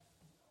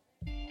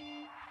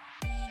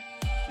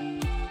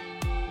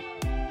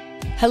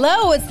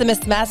Hello, it's the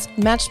Mismatched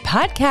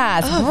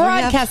Podcast,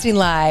 broadcasting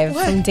live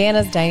from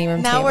Dana's dining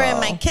room now table. We're in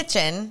my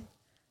kitchen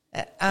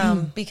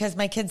because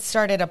my kids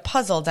started a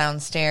puzzle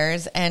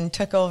downstairs and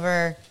took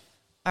over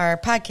our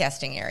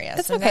podcasting area.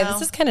 That's okay.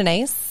 This is kind of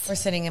nice. We're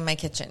sitting in my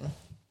kitchen.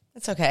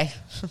 It's okay.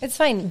 It's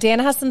fine.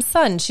 Dana has some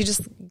sun. She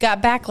just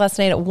got back last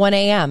night at 1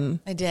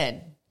 a.m. I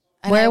did.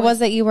 And Where was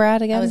it you were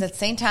at again? I was at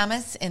St.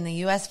 Thomas in the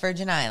U.S.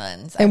 Virgin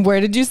Islands. And where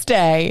did you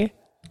stay?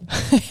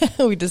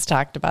 We just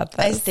talked about this.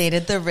 I stayed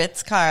at the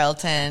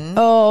Ritz-Carlton.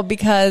 Oh,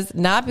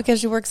 not because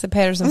she works at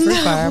Patterson Fruit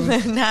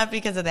Farm. Not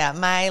because of that.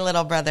 My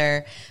little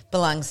brother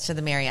belongs to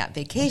the Marriott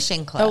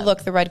Vacation Club. Oh,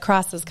 look, the Red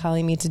Cross is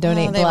calling me to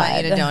donate they blood.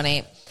 want you to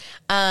donate.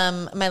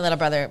 My little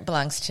brother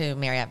belongs to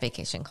Marriott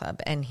Vacation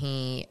Club, and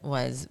he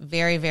was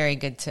very, very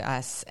good to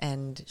us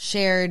and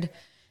shared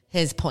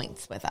his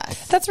points with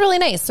us. That's really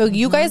nice. So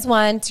you guys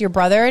went, your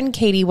brother and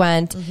Katie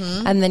went,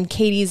 and then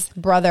Katie's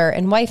brother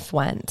and wife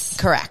went.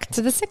 Correct.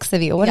 So the six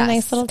of you. What a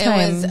nice little time.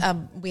 It was,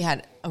 we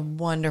had a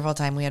wonderful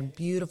time. We had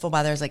beautiful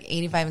weather. It was like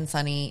 85 and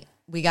sunny.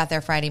 We got there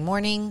Friday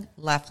morning,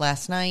 left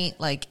last night.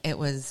 Like it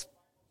was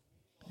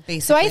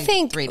basically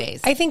 3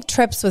 days. I think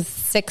trips with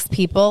 6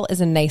 people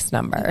is a nice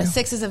number.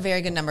 6 is a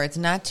very good number. It's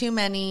not too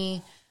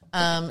many.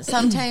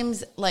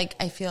 Sometimes like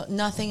I feel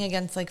nothing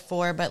against like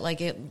 4, but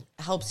like it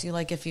helps you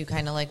like if you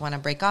kind of like want to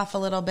break off a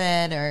little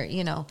bit or,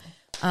 you know,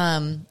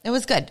 it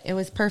was good. It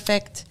was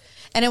perfect.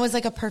 And it was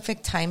like a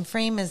perfect time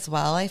frame as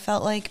well. I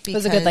felt like because it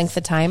was a good length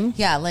of time.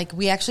 Yeah. Like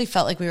we actually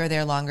felt like we were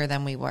there longer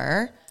than we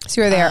were.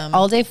 So you were there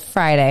all day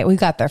Friday. We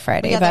got there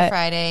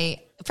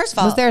Friday. First of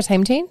all, was there a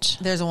time change?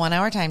 There's a 1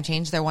 hour time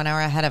change. They're 1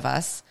 hour ahead of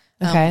us.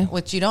 Okay.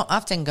 Which you don't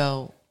often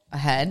go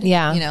ahead.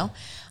 Yeah. You know?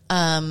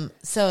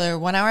 So they're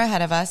 1 hour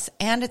ahead of us,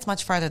 and it's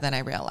much farther than I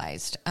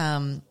realized.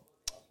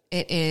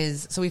 It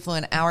is, so we flew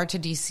an hour to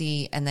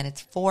DC, and then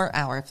it's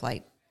 4-hour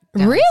flight.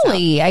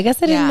 Really? South. I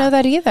guess I didn't know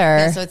that either.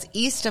 Yeah, so it's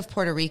east of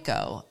Puerto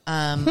Rico.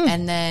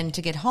 And then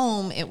to get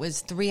home, it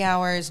was 3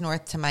 hours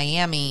north to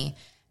Miami,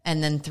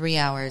 and then 3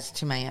 hours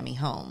to Miami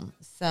home.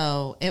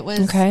 So it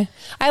was okay.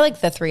 I like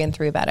the 3 and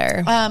 3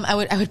 better.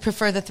 I would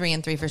prefer the 3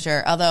 and 3 for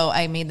sure. Although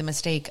I made the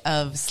mistake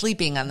of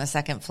sleeping on the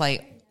second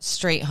flight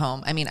straight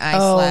home. I mean, I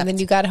slept. And then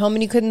you got home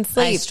and you couldn't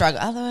sleep. I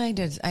struggled. Although I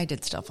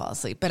did still fall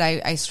asleep, but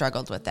I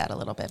struggled with that a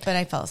little bit. But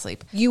I fell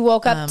asleep. You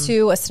woke up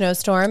to a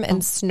snowstorm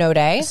and snow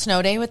day.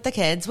 Snow day with the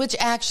kids, which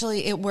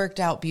actually it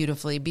worked out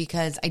beautifully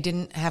because I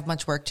didn't have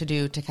much work to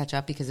do to catch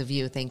up because of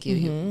you. Thank you,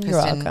 You're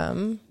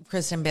welcome.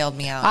 Kristen bailed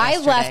me out. I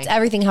yesterday. left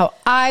everything how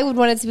I would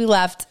want it to be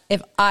left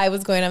if I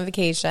was going on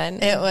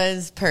vacation. It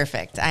was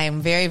perfect. I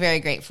am very,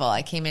 very grateful.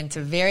 I came into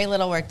very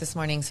little work this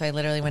morning, so I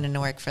literally went into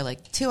work for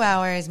like 2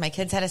 hours. My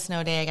kids had a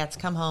snow day. I got to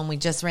come home. We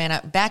just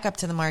ran back up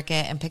to the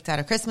market and picked out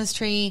a Christmas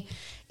tree.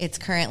 It's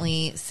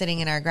currently sitting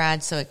in our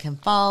garage so it can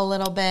fall a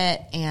little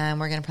bit, and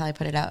we're going to probably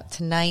put it out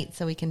tonight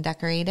so we can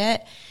decorate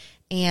it.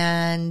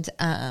 And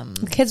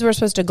the kids were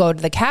supposed to go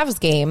to the Cavs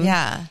game.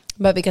 Yeah.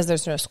 But because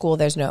there's no school,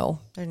 there's no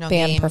band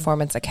game.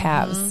 performance at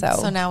Cavs.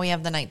 So now we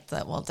have the night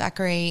that we'll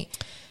decorate.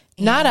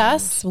 Not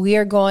us. We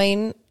are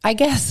going, I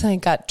guess I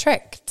got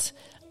tricked.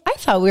 I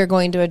thought we were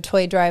going to a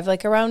toy drive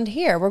like around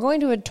here. We're going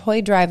to a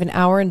toy drive an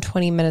hour and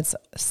 20 minutes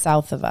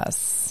south of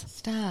us.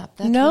 Stop.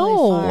 That's really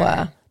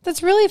far.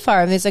 That's really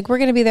far. And he's like, we're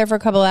going to be there for a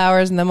couple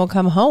hours and then we'll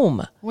come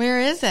home. Where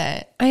is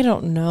it? I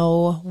don't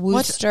know.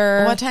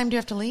 Worcester. What time do you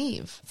have to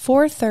leave?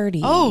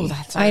 4:30. Oh,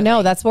 that's early. I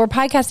know. That's we're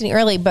podcasting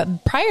early.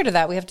 But prior to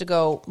that, we have to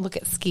go look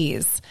at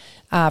skis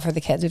for the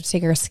kids. We have to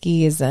take our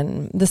skis,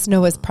 and the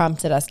snow has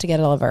prompted us to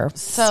get all of our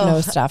snow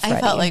stuff ready.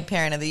 I felt like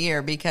parent of the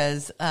year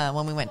because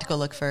when we went to go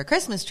look for a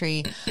Christmas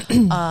tree,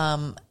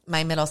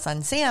 my middle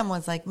son, Sam,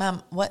 was like,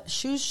 Mom, what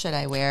shoes should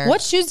I wear?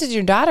 What shoes did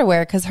your daughter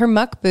wear? Because her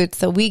muck boots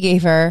that we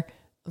gave her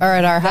are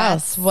at our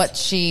house. What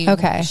she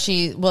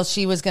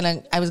was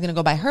gonna. I was gonna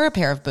go buy her a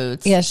pair of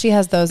boots. Yeah, she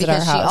has those at our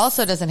house. She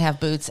also doesn't have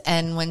boots.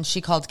 And when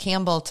she called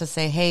Campbell to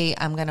say, "Hey,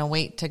 I'm gonna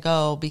wait to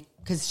go,"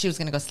 because she was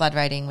gonna go sled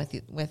riding with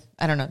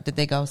I don't know. Did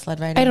they go sled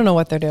riding? I don't know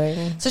what they're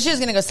doing. So she was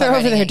gonna go sled They're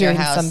riding over there at your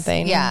doing house.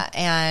 something. Yeah,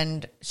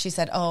 and she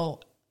said, "Oh,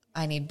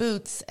 I need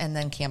boots." And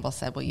then Campbell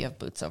said, "Well, you have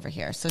boots over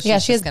here." So she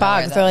has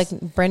bogs. They're like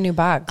brand new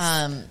bogs.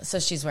 So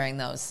she's wearing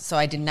those. So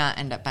I did not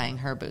end up buying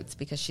her boots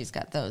because she's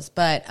got those.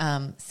 But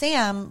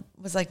Sam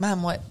was like,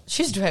 Mom, what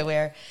shoes do I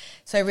wear?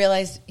 So I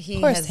realized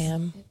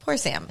Poor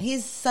Sam.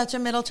 He's such a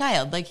middle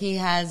child. Like he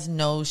has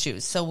no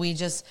shoes. So we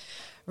just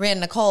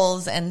ran to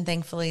Kohl's, and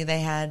thankfully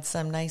they had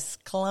some nice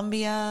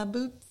Columbia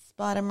boots.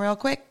 Bought him real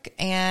quick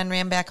and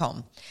ran back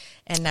home.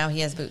 And now he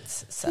has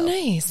boots. So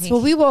nice.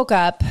 Well, we woke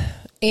up.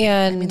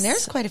 And I mean,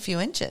 there's quite a few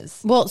inches.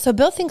 Well, so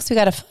Bill thinks we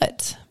got a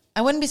foot.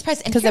 I wouldn't be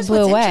surprised. Because it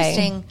blew away.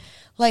 Interesting.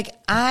 Like,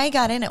 I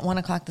got in at 1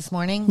 o'clock this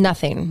morning.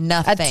 Nothing.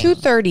 At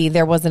 2:30,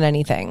 there wasn't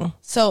anything.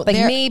 So like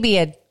maybe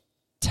a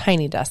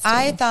tiny dusting.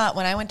 I thought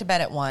when I went to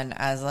bed at 1,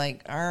 I was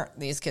like,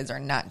 these kids are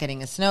not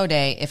getting a snow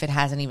day if it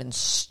hasn't even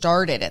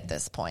started at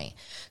this point.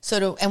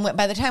 And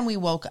by the time we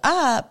woke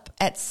up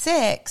at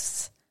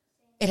 6,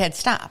 it had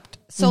stopped.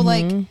 So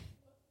like,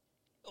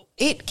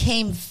 it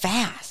came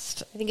fast.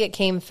 fast. I think it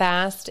came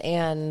fast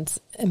and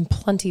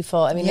plentiful.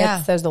 I mean,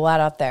 there's a lot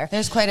out there.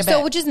 There's quite a bit.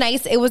 So, which is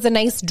nice. It was a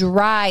nice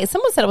dry.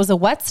 Someone said it was a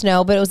wet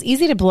snow, but it was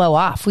easy to blow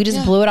off. We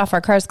just blew it off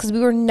our cars because we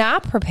were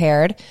not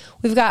prepared.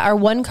 We've got our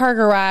one car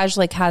garage,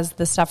 like has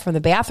the stuff from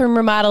the bathroom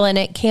remodel in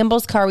it.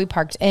 Campbell's car we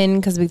parked in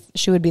because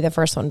she would be the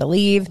first one to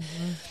leave.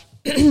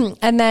 Mm-hmm.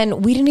 And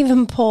then we didn't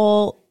even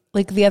pull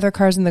like the other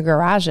cars in the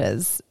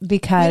garages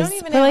because we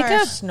don't even have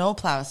our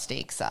snowplow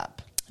stakes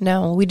up.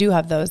 No, we do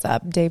have those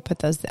up. Dave put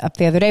those up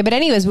the other day. But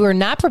anyways, we were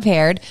not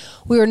prepared.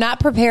 We were not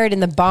prepared in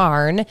the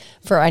barn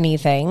for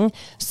anything.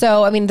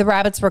 So, I mean, the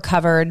rabbits were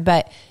covered,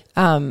 but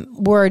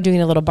we're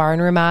doing a little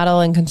barn remodel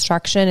and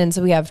construction. And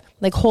so we have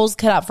like holes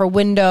cut out for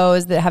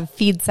windows that have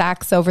feed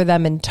sacks over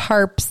them and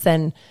tarps.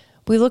 And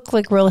we look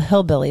like real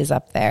hillbillies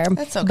up there.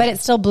 That's okay. But it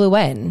still blew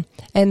in.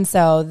 And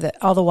so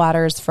all the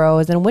water is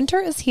froze and winter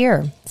is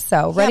here.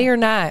 So ready or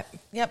not.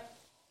 Yep.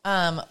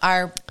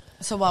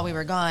 So while we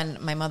were gone,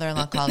 my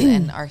mother-in-law called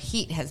and our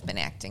heat has been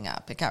acting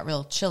up. It got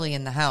real chilly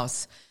in the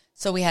house.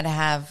 So we had to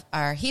have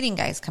our heating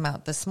guys come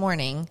out this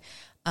morning,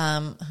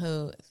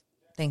 who,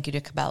 thank you to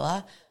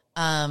Cabela.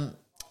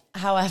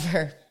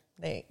 However,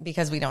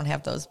 because we don't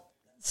have those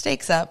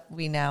stakes up,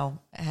 we now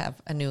have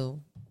a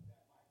new,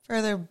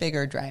 further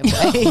bigger driveway.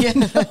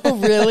 Oh,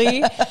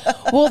 really?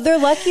 Well, they're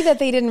lucky that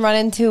they didn't run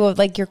into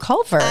like your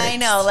culvert. I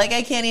know. Like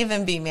I can't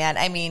even be mad.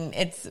 I mean,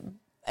 it's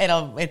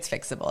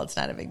fixable. It's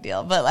not a big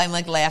deal. But I'm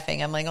like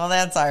laughing. I'm like, oh,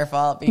 that's our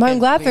fault. Well, I'm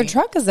glad their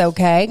truck is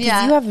okay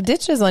because you have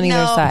ditches on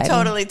either side.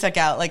 Totally took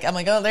out. Like I'm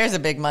like, oh, there's a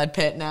big mud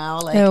pit now.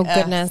 Like, oh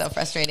goodness, so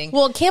frustrating.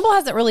 Well, Campbell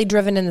hasn't really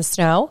driven in the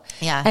snow.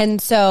 Yeah, and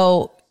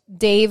so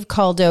Dave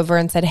called over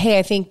and said, hey,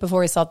 I think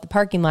before we sell out the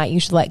parking lot, you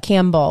should let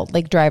Campbell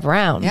like drive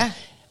around. Yeah.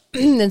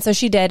 And so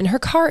she did, and her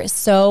car is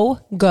so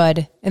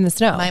good in the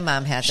snow. My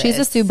mom has it. She's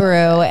a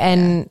Subaru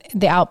and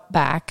the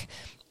Outback.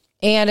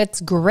 And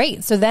it's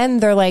great. So then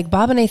they're like,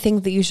 Bob and I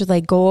think that you should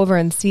like go over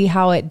and see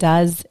how it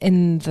does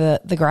in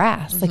the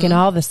grass, like in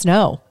all the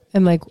snow.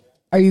 I'm like,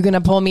 are you going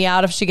to pull me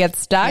out if she gets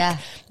stuck? Yeah. And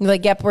they're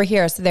like, yep, we're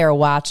here. So they were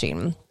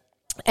watching.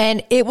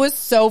 And it was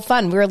so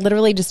fun. We were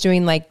literally just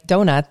doing like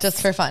donuts.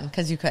 Just for fun,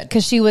 because you could.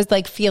 Because she was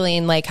like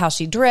feeling like how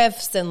she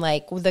drifts and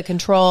like the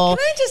control.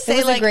 Can I just say, it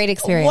was like, a great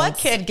experience. What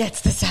kid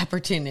gets this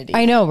opportunity?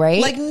 I know, right?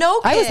 Like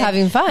no kid. I was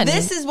having fun.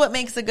 This is what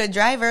makes a good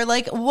driver.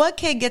 Like what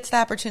kid gets the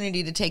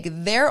opportunity to take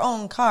their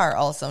own car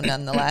also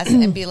nonetheless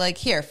and be like,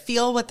 here,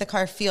 feel what the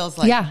car feels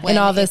like. Yeah, in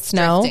all this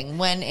snow. Drifting,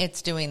 when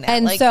it's doing that.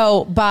 And like,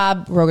 so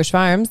Bob, Rogish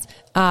Farms,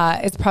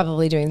 is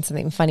probably doing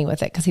something funny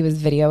with it because he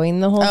was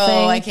videoing the whole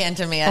thing. Oh, I can't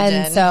imagine.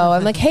 And so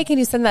I'm like, hey, can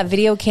you send that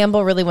video?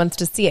 Campbell really wants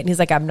to see it. And he's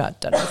like, I'm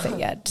not done with it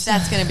yet.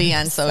 That's going to be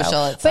on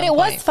social at some But it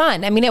was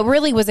fun. I mean, it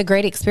really was a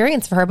great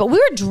experience for her. But we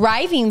were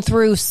driving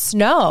through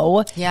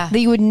snow that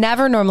you would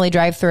never normally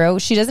drive through.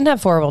 She doesn't have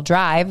 4-wheel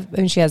drive. I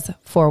mean, she has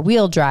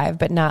 4-wheel drive,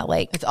 but not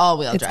like... It's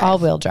all-wheel drive. It's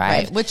all-wheel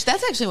drive. Right. Which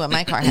that's actually what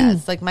my car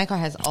has. Like my car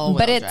has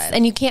all-wheel drive.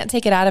 And you can't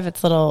take it out of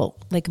its little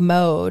like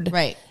mode.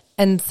 Right.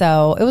 And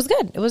so it was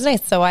good. It was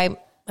nice. So I'm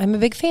a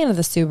big fan of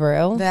the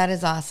Subaru. That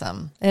is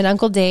awesome. And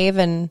Uncle Dave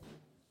and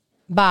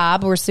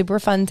Bob were super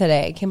fun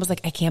today. Campbell's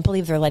like, I can't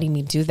believe they're letting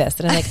me do this.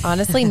 And I'm like,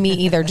 honestly, me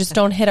either. Just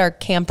don't hit our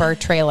camper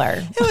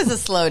trailer. It was a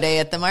slow day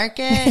at the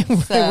market.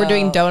 So. We're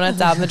doing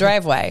donuts out in the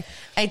driveway.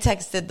 I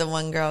texted the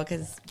one girl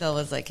because Bill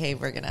was like, hey,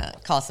 we're going to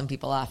call some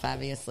people off,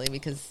 obviously,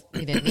 because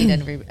we didn't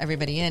need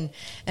everybody in.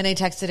 And I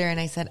texted her and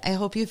I said, I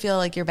hope you feel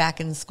like you're back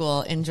in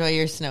school. Enjoy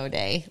your snow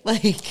day.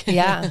 Like,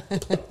 yeah.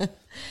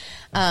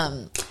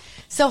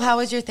 So how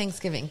was your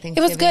Thanksgiving?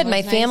 It was good.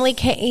 My family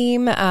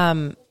came.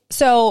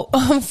 So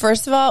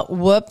first of all,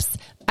 whoops.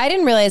 I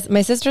didn't realize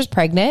my sister's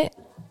pregnant.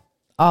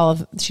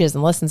 She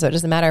doesn't listen, so it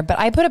doesn't matter. But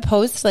I put a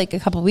post like a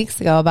couple weeks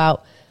ago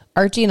about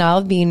Archie and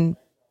Olive being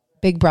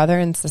big brother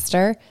and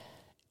sister.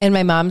 And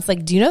my mom's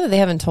like, do you know that they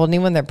haven't told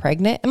anyone they're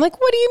pregnant? I'm like,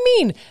 what do you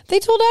mean? They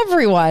told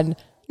everyone.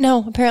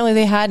 No, apparently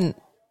they hadn't.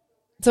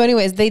 So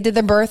anyways, they did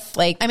the birth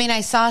like. I mean,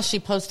 I saw she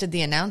posted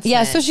the announcement.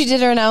 Yeah, so she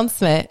did her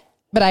announcement.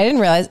 But I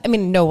didn't realize, I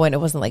mean, no one, it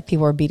wasn't like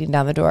people were beating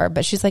down the door,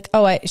 but she's like,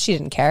 she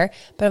didn't care.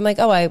 But I'm like,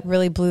 I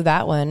really blew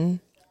that one.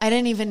 I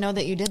didn't even know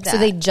that you did that. So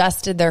they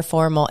just did their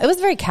formal. It was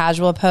a very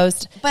casual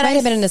post. But might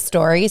have been in a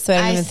story, so I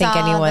didn't even think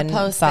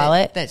anyone saw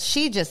it. That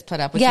she just put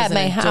up, which is an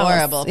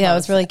adorable post. Yeah, it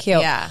was really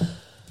cute. Yeah.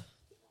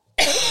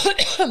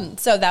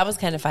 So that was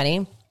kind of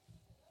funny.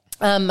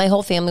 My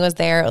whole family was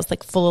there. It was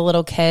like full of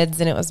little kids,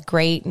 and it was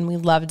great, and we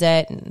loved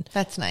it. And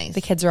that's nice.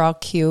 The kids are all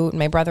cute. And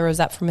my brother was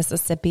up from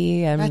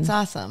Mississippi. And that's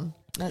awesome.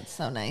 That's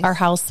so nice. Our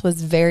house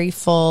was very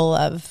full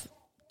of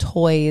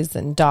toys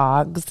and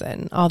dogs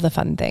and all the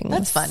fun things.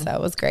 That's fun. So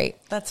it was great.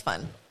 That's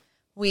fun.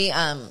 We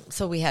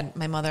had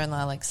my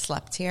mother-in-law like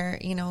slept here,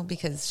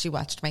 because she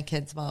watched my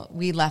kids while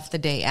we left the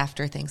day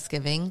after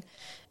Thanksgiving.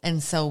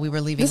 And so we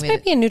were leaving. This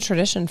might be a new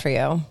tradition for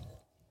you.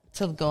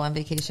 To go on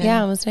vacation.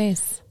 Yeah, it was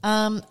nice.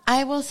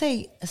 I will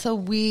say, so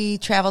we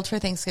traveled for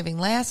Thanksgiving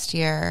last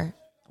year.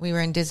 We were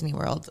in Disney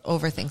World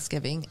over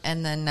Thanksgiving.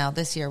 And then now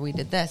this year we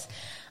did this.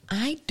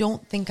 I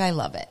don't think I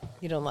love it.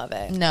 You don't love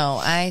it? No,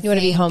 You want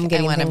to be home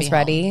getting things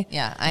ready?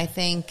 Yeah, I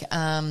think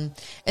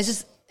it's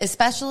just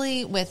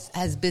especially with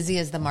as busy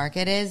as the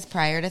market is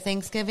prior to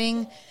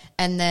Thanksgiving,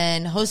 and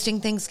then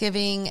hosting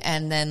Thanksgiving,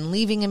 and then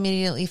leaving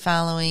immediately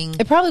following.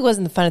 It probably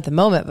wasn't fun at the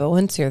moment, but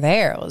once you're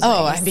there, it was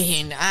nice. I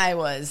mean,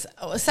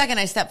 the second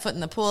I stepped foot in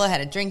the pool, I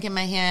had a drink in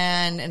my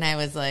hand, and I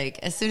was like,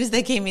 as soon as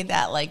they gave me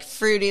that like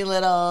fruity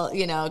little,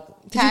 cocktail.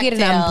 Did you get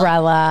an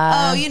umbrella?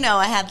 Oh,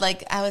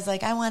 I was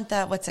like, I want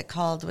the, what's it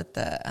called with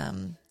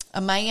the,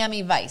 a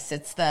Miami Vice.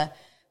 It's the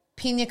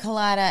pina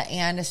colada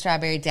and a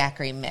strawberry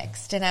daiquiri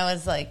mixed. And I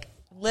was like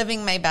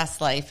living my best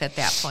life at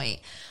that point.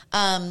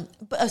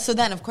 So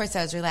then, of course,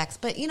 I was relaxed.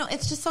 But,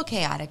 it's just so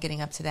chaotic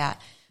getting up to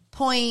that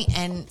point.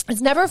 And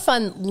it's never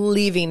fun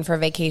leaving for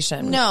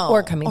vacation. No.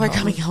 Or coming home. Or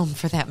coming home,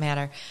 for that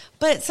matter.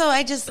 But so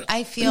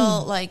I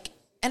feel like,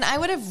 and I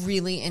would have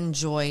really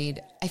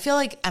enjoyed, I feel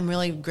like I'm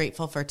really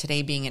grateful for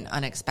today being an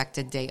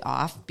unexpected day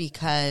off,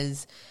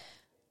 because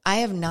I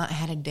have not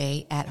had a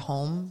day at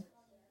home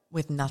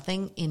with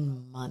nothing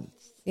in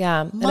months.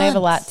 Yeah. And I have a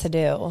lot to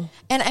do.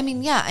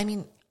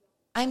 And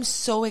I'm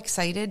so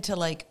excited to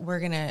we're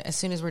going to, as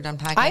soon as we're done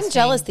podcasting. I'm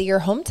jealous that you're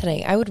home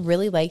tonight. I would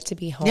really like to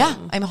be home. Yeah,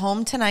 I'm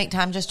home tonight.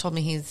 Tom just told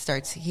me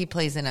he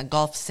plays in a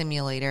golf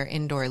simulator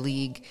indoor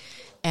league,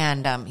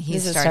 and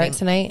he's starting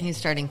tonight. He's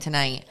starting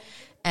tonight.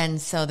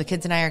 And so the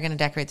kids and I are going to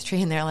decorate the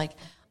tree, and they're like,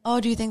 "Oh,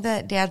 do you think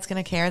that Dad's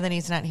going to care that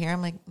he's not here?"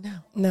 I'm like,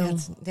 "No.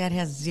 Dad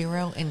has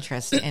zero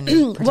interest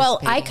in Well,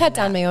 I cut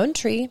down my own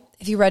tree.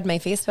 If you read my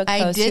Facebook post,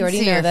 I did you already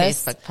see know your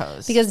this. Facebook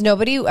post. Because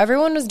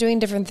everyone was doing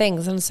different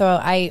things. And so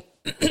I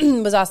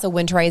was also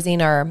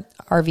winterizing our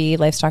RV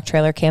livestock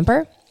trailer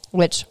camper,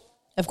 which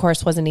of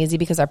course wasn't easy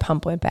because our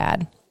pump went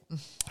bad.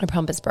 Our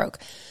pump is broke.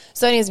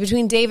 So anyways,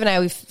 between Dave and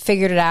I, we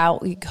figured it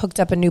out. We hooked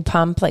up a new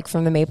pump,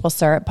 from the maple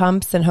syrup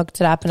pumps, and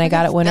hooked it up, and I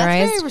got it winterized.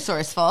 That's very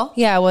resourceful.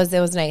 Yeah, it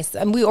was nice.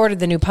 And we ordered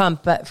the new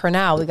pump, but for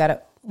now we got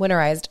it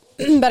winterized.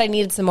 But I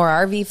needed some more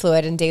RV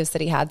fluid, and Dave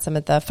said he had some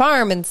at the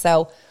farm. And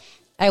so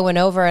I went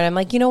over and I'm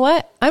like, you know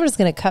what? I'm just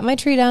going to cut my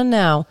tree down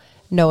now.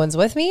 No one's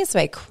with me. So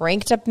I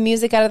cranked up the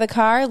music out of the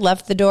car,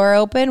 left the door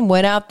open,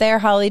 went out there,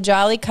 holly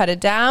jolly, cut it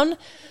down.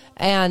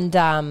 And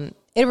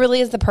it really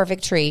is the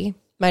perfect tree.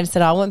 Might have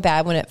said all went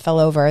bad when it fell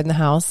over in the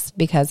house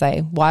because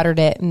I watered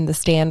it and the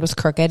stand was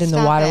crooked and the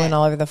water went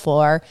all over the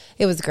floor.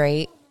 It was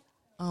great.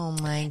 Oh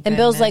my goodness. And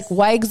Bill's like,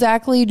 why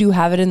exactly do you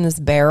have it in this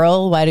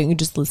barrel? Why don't you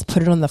just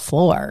put it on the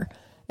floor?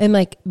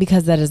 And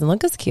because that doesn't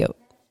look as cute.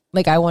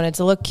 I want it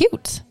to look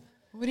cute.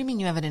 What do you mean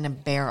you have it in a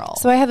barrel?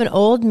 So I have an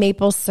old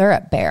maple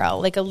syrup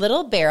barrel, a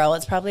little barrel.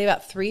 It's probably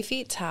about 3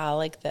 feet tall,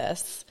 like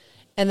this.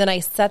 And then I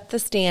set the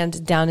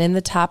stand down in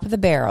the top of the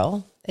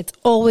barrel. It's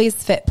always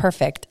fit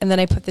perfect. And then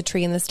I put the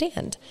tree in the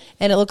stand.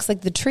 And it looks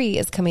like the tree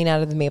is coming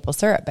out of the maple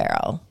syrup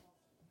barrel.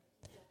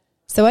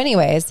 So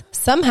anyways,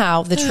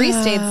 somehow the tree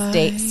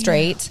stayed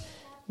straight.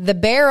 The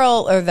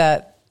barrel or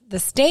the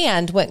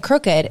stand went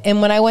crooked.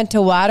 And when I went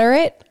to water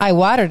it, I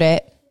watered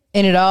it.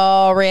 And it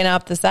all ran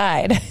out the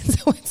side.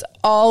 So it's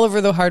all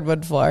over the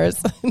hardwood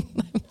floors. I'm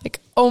like,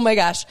 oh my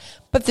gosh.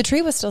 But the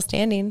tree was still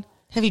standing.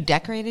 Have you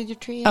decorated your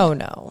tree yet? Oh,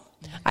 no.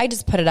 I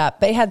just put it up.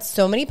 But it had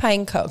so many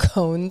pine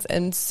cones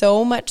and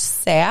so much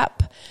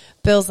sap.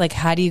 Bill's like,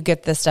 how do you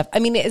get this stuff? I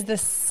mean, it is the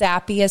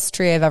sappiest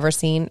tree I've ever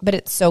seen. But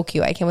it's so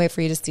cute. I can't wait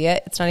for you to see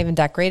it. It's not even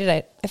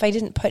decorated. If I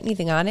didn't put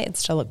anything on it, it'd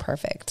still look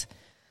perfect.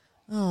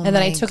 Oh, and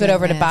then I took it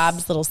over to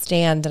Bob's little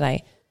stand and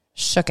I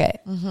shook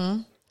it.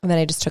 Mm-hmm. And then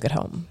I just took it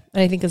home.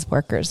 And I think his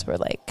workers were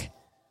like,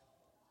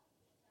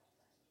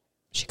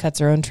 she cuts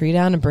her own tree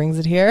down and brings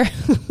it here.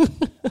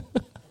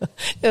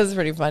 It was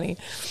pretty funny.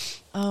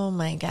 Oh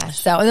my gosh.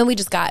 So, and then we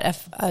just got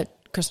a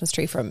Christmas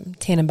tree from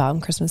Tannenbaum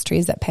Christmas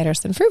Trees at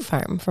Patterson Fruit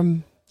Farm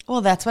from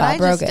that's what Bob I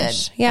just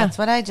Rogish. did. Yeah. That's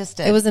what I just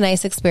did. It was a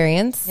nice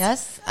experience.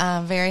 Yes.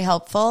 Very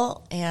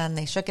helpful. And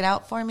they shook it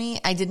out for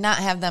me. I did not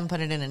have them put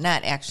it in a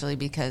net actually,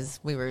 because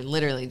we were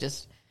literally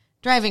just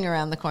driving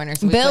around the corner.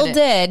 So Bill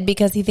did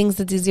because he thinks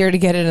it's easier to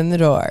get it in the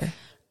door.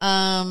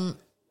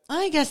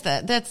 I guess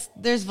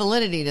there's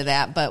validity to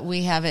that, but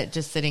we have it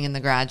just sitting in the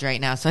garage right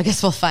now, so I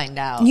guess we'll find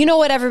out. You know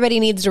what everybody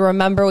needs to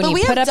remember when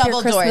you put up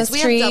your Christmas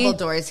tree? We have double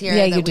doors here.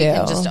 Yeah, that you do. We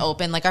can just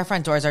open. Our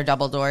front doors are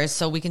double doors,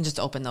 so we can just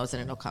open those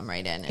and it'll come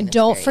right in. And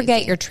don't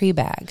forget your tree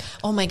bag.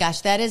 Oh my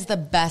gosh, that is the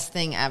best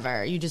thing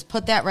ever. You just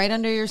put that right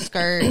under your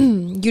skirt.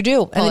 You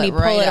do, and then you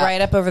pull it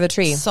right up over the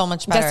tree. So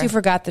much better. Guess who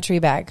forgot the tree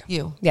bag?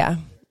 You. Yeah.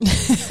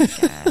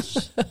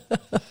 Gosh.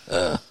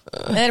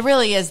 And it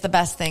really is the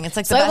best thing. It's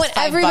like the best. I want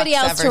everybody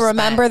else to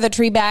remember the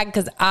tree bag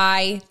because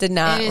I did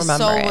not remember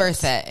it. It is so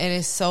worth it. It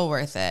is so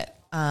worth it.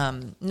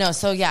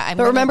 But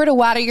remember to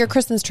water your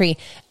Christmas tree.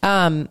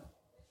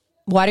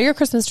 Water your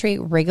Christmas tree.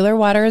 Regular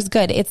water is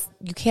good.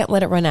 You can't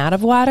let it run out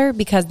of water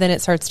because then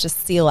it starts to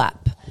seal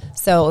up.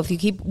 So if you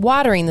keep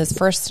watering those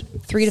first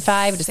 3 to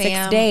 5 to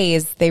 6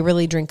 days, they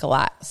really drink a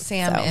lot.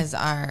 Sam is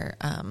our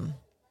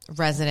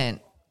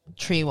resident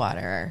tree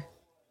waterer.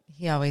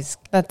 He always...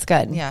 That's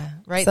good. Yeah.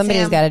 Right,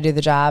 Somebody's got to do the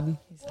job.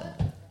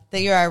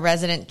 That you're our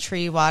resident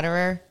tree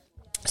waterer.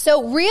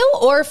 So real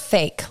or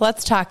fake?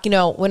 Let's talk.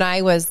 When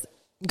I was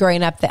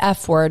growing up, the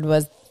F word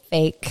was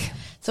fake.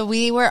 So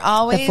we were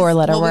always the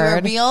 4-letter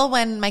word. We were real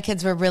when my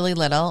kids were really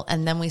little,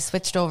 and then we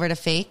switched over to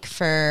fake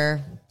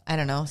for, I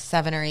don't know,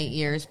 7 or 8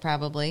 years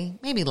probably.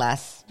 Maybe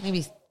less.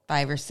 Maybe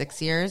 5 or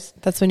 6 years.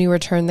 That's when you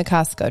returned the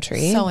Costco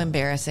tree. So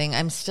embarrassing.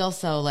 I'm still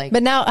so like...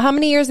 But now, how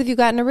many years have you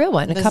gotten a real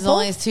one? This is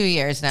only 2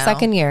 years now.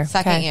 Second year.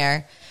 Second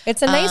year.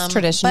 It's a nice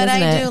tradition, but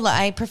isn't it?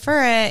 I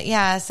prefer it.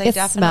 Yes, it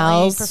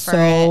definitely smells prefer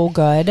so it.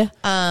 good.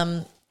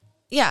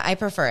 Yeah, I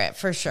prefer it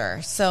for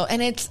sure. So,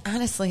 and it's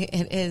honestly,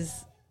 it is,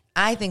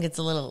 I think it's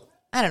a little,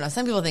 I don't know.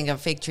 Some people think a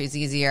fake tree is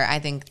easier. I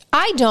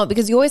don't,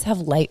 because you always have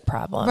light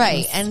problems.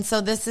 Right. And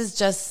so this is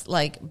just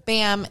like,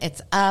 bam,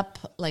 it's up,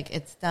 like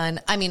it's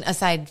done. I mean,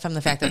 aside from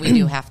the fact that we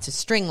do have to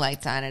string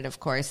lights on it, of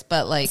course,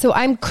 but like. So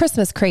I'm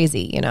Christmas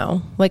crazy,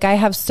 like I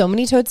have so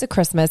many totes at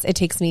Christmas. It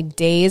takes me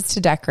days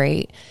to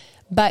decorate,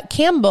 but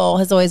Campbell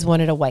has always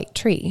wanted a white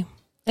tree.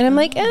 And I'm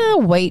like,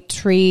 white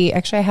tree.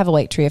 Actually, I have a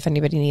white tree if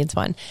anybody needs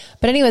one.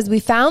 But anyways,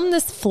 we found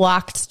this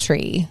flocked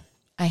tree.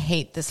 I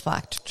hate this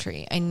flocked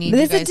tree. I need.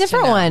 There's a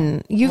different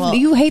one.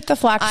 You hate the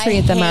flocked tree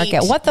at the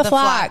market. What the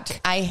flock?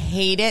 I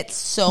hate it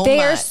so much. They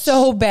are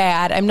so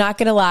bad. I'm not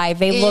going to lie.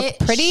 They look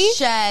pretty.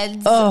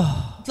 Sheds.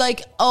 Oh.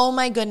 Like, oh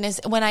my goodness.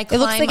 When I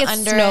climb under it. It looks like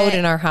it snowed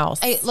in our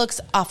house. It looks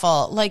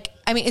awful. Like,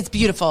 I mean, it's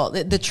beautiful.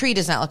 The tree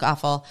does not look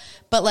awful.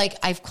 But like,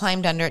 I've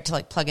climbed under it to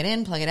like plug it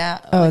in, plug it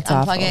out. Oh, like, it's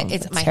awful. It.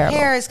 It's my terrible.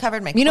 hair is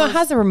covered. My it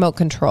has a remote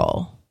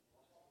control.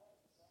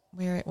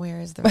 Where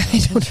is the I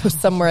don't know,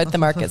 somewhere at the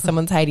market.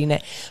 Someone's hiding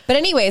it. But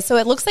anyway, so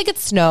it looks like it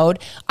snowed.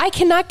 I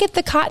cannot get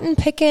the cotton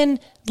picking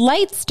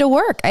lights to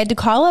work. I had to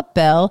call up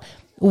Bill.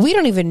 We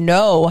don't even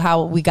know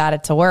how we got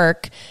it to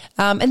work.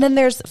 And then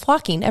there's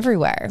flocking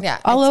everywhere. Yeah.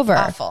 All over.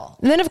 Awful.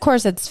 And then of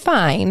course it's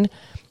fine.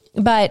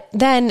 But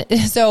then,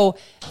 so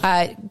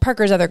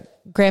Parker's other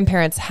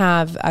grandparents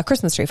have a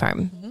Christmas tree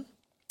farm. Mm-hmm.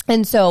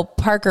 And so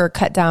Parker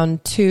cut down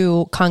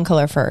 2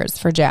 concolor firs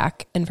for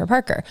Jack and for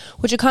Parker,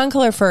 which a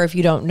concolor fir, if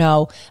you don't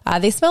know,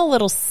 they smell a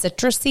little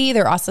citrusy.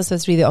 They're also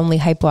supposed to be the only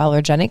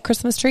hypoallergenic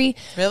Christmas tree.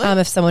 Really?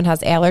 If someone has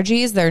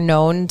allergies, they're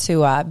known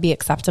to be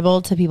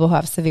acceptable to people who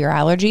have severe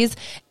allergies.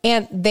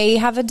 And they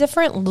have a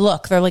different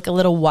look. They're like a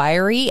little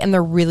wiry and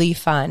they're really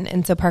fun.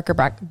 And so Parker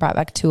brought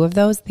back 2 of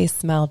those. They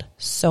smelled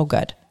so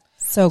good.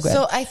 So good.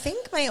 So I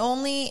think my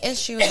only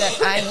issue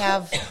that I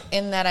have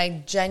in that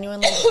I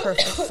genuinely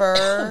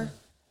prefer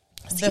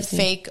the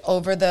fake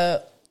over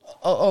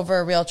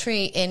a real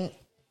tree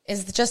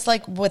is just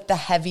like with the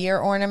heavier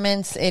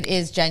ornaments. It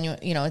is genuine.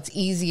 It's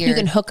easier. You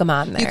can hook them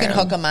on there. You can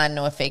hook them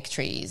onto a fake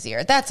tree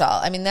easier. That's all.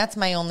 I mean, that's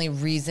my only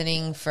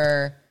reasoning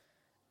for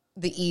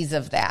the ease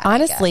of that.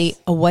 Honestly,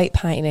 a white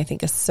pine I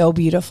think is so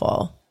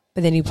beautiful.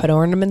 But then you put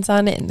ornaments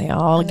on it and they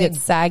all get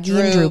saggy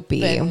and droopy.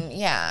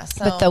 Yeah.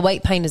 But the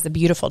white pine is a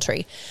beautiful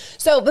tree.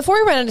 So before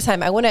we run out of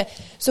time,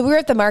 so we were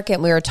at the market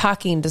and we were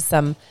talking to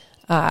some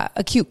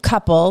a cute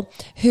couple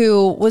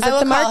who was at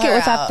the market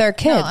without their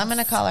kids. No, I'm going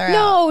to call her out.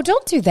 No,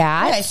 don't do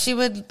that. Yeah, she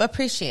would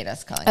appreciate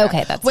us calling her out.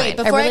 Okay, that's Wait,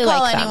 fine. before I really call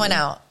like anyone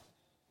out,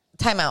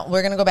 time out.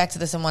 We're going to go back to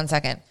this in 1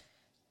 second.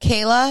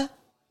 Kayla,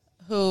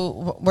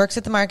 who works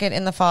at the market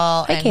in the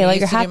fall. Hi, Kayla.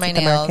 Your hat's at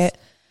the market.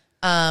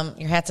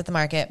 Your hat's at the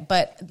market.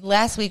 But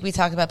last week we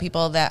talked about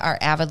people that are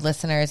avid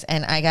listeners,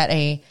 and I got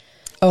a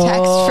text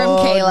from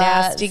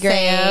Kayla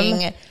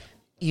saying,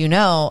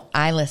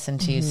 I listen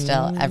to you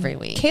still every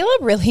week. Kayla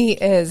really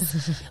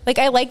is. Like,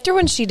 I liked her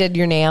when she did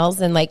your nails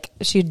and like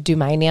she'd do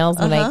my nails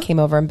when I came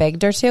over and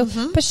begged her to.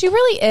 Mm-hmm. But she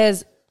really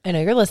is. I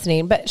know you're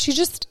listening, but she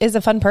just is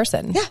a fun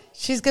person. Yeah,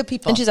 she's good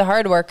people. And she's a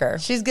hard worker.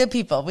 She's good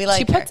people. We like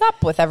She puts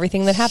up with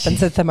everything that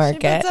happens at the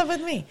market. She puts up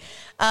with me.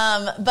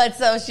 But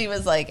so she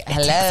was like,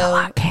 hello. It takes a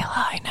lot, Kayla,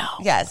 I know.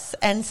 Yes.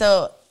 And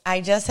so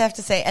I just have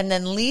to say, and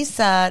then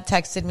Lisa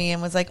texted me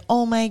and was like,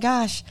 oh my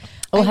gosh.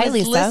 Hi,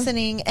 Lisa.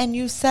 Listening and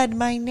you said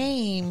my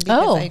name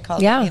because I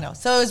called it,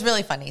 so it was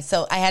really funny.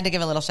 So I had to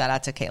give a little shout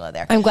out to Kayla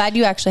there. I'm glad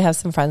you actually have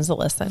some friends that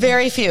listen.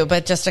 Very few,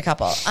 but just a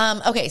couple.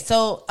 Okay,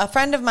 so a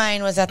friend of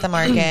mine was at the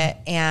market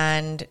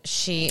and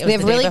we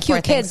have really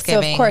cute kids. So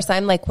of course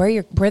I'm like, where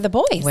are the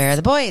boys? Where are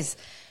the boys?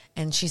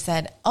 And she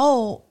said,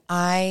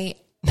 I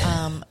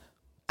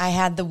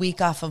had the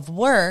week off of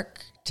work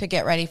to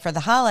get ready for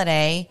the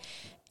holiday,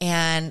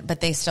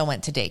 but they still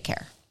went to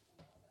daycare.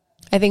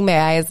 I think my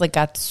eyes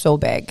got so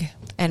big.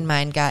 And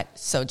mine got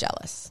so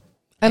jealous.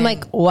 I'm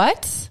like,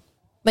 what?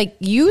 Like,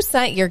 you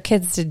sent your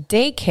kids to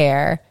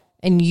daycare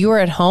and you were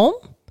at home?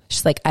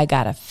 She's like, I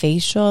got a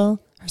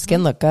facial. Her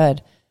skin looked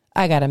good.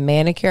 I got a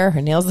manicure.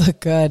 Her nails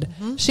look good.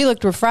 Mm-hmm. She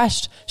looked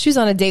refreshed. She was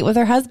on a date with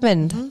her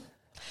husband. Mm-hmm.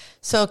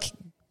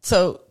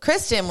 So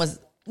Kristen was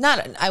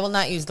not, I will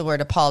not use the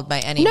word appalled by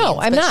any means. No,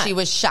 I'm not. She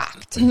was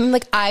shocked.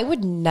 Like, I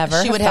would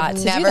never She would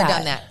have never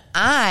done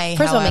that.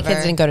 First of all, my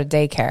kids didn't go to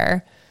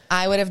daycare.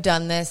 I would have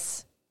done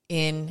this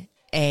in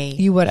a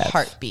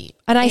heartbeat.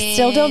 And I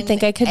still don't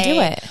think I could do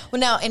it. Well,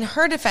 now, in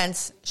her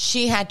defense,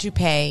 she had to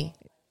pay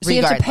regardless. So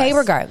you have to pay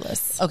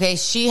regardless. Okay,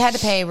 she had to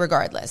pay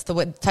regardless. The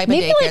type of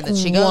daycare that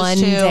she goes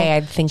to, day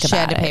I'd think she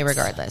about had to pay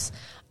regardless.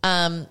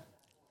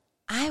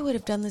 I would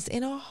have done this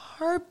in a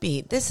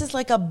heartbeat. This is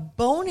like a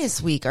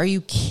bonus week. Are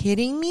you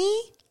kidding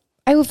me?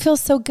 I would feel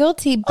so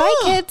guilty. Bye,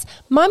 kids.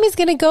 Mommy's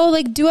going to go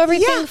like do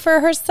everything for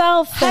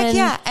herself. Heck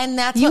yeah. And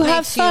that's you what have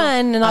makes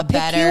fun you and I'll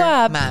pick you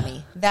up.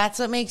 Mommy. That's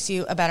what makes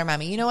you a better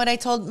mommy. You know what I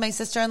told my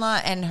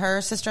sister-in-law and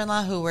her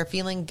sister-in-law who were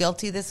feeling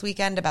guilty this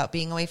weekend about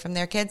being away from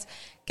their kids?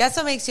 Guess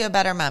what makes you a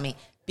better mommy?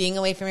 Being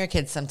away from your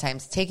kids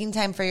sometimes. Taking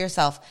time for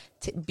yourself.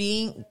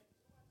 Taking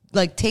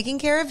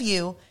care of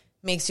you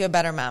makes you a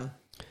better mom.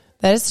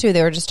 That is true.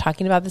 They were just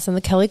talking about this on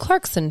the Kelly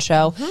Clarkson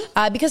show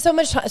because so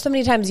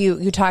many times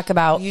you talk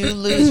about you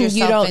lose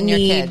yourself in your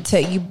kids.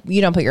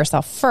 You don't put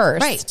yourself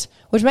first, right?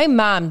 Which my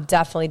mom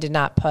definitely did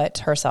not put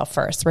herself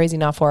first,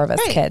 raising all 4 of us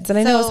kids, and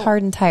I know it's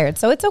hard and tired.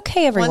 So it's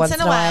okay every once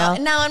in a while.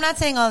 No, I'm not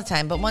saying all the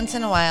time, but once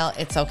in a while,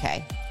 it's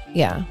okay.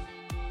 Yeah.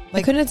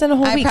 I couldn't have done a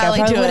whole week. I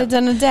probably would have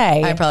done a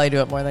day. I probably do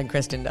it more than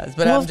Kristen does.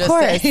 But I'm just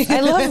saying.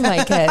 I love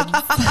my kids.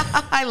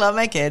 I love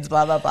my kids,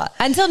 blah, blah, blah.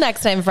 Until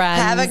next time, friends.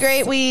 Have a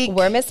great week.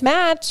 We're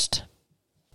mismatched.